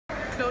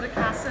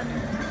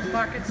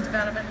Markets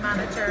Development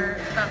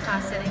Manager,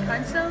 Belfast City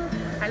Council.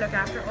 I look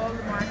after all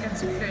the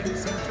markets, including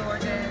St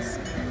George's,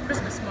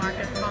 Christmas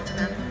Market,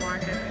 Continental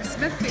Market,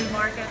 Smithfield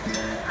Market,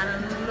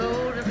 and a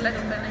load of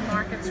little mini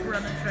markets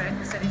running throughout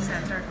the city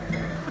centre.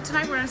 But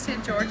tonight we're in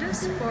St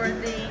George's for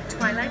the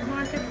Twilight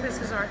Market.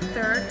 This is our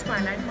third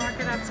Twilight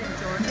Market at St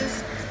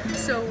George's.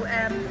 So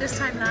this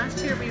time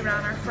last year we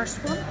ran our first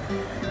one.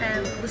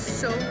 It was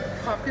so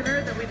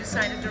popular that we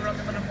decided to run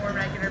them on a more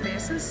regular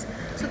basis.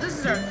 So this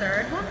is our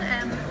third one.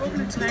 We're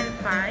opening tonight at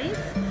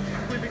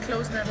 5. We'll be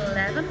closing at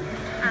 11.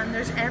 And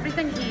there's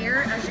everything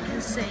here, as you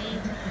can see.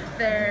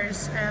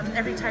 There's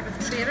every type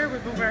of trader.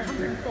 We've over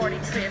 140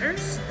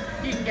 traders.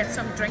 You can get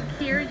some drink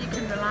here, you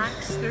can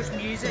relax, there's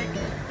music,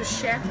 there's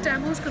chef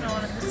demos going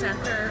on at the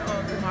centre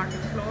of the market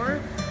floor,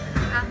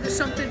 and there's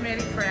something really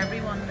for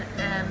everyone.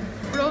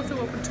 We're also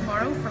open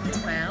tomorrow from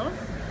 12,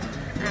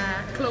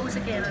 close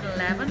again at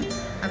 11.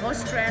 I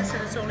must stress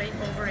that it's only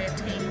over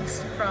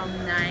 18s from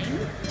 9.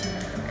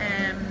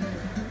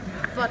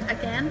 But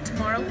again,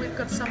 tomorrow we've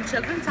got some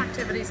children's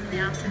activities in the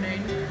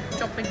afternoon.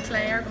 Jumping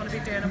Clay are going to be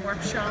doing a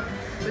workshop.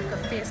 We've got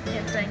face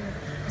painting.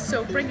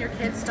 So bring your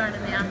kids down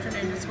in the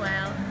afternoon as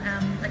well.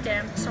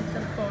 Again,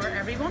 something for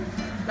everyone.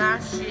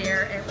 Last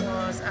year it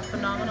was a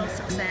phenomenal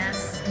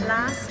success.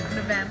 Last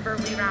November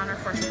we ran our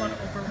first one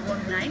over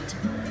one night.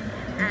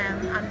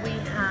 And we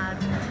had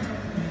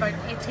about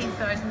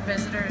 18,000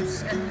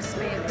 visitors in the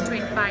space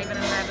between 5 and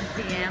 11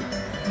 p.m.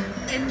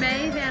 In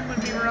May then, when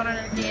we were running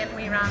it again,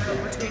 we ran it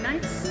over 2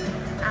 nights,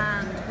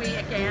 and we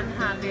again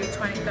had nearly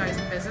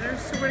 20,000 visitors.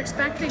 So we're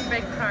expecting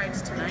big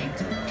crowds tonight.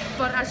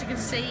 But as you can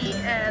see,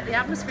 the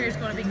atmosphere is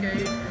going to be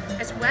good.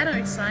 It's wet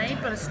outside,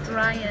 but it's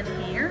dry in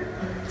here.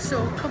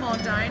 So come on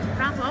down,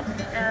 wrap up.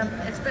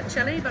 It's a bit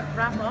chilly, but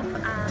wrap up,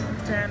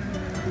 and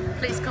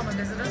please come and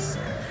visit us.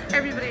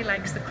 Everybody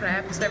likes the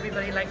crepes,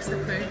 everybody likes the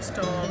food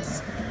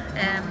stalls.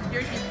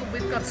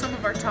 We've got some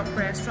of our top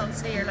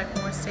restaurants here, like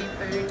more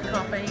seafood,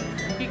 coffee.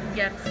 You can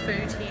get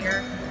food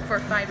here for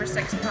 £5 or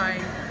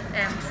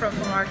 £6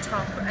 from our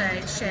top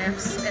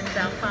chefs in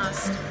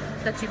Belfast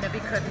that you maybe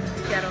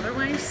couldn't get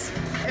otherwise.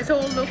 It's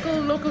all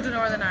local to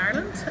Northern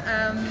Ireland,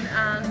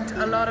 and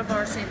a lot of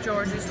our St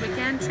George's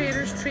weekend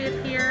traders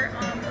trade here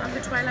on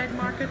the Twilight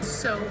Market.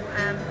 So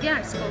yeah,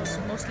 I suppose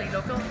mostly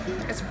local.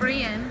 It's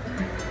free in,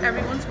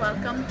 everyone's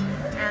welcome.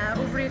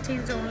 Over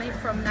 18s only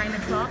from 9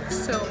 o'clock.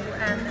 So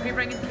if you're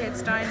bringing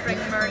kids down, bring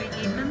them early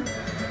evening.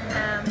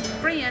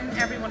 Free in,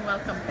 everyone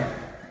welcome.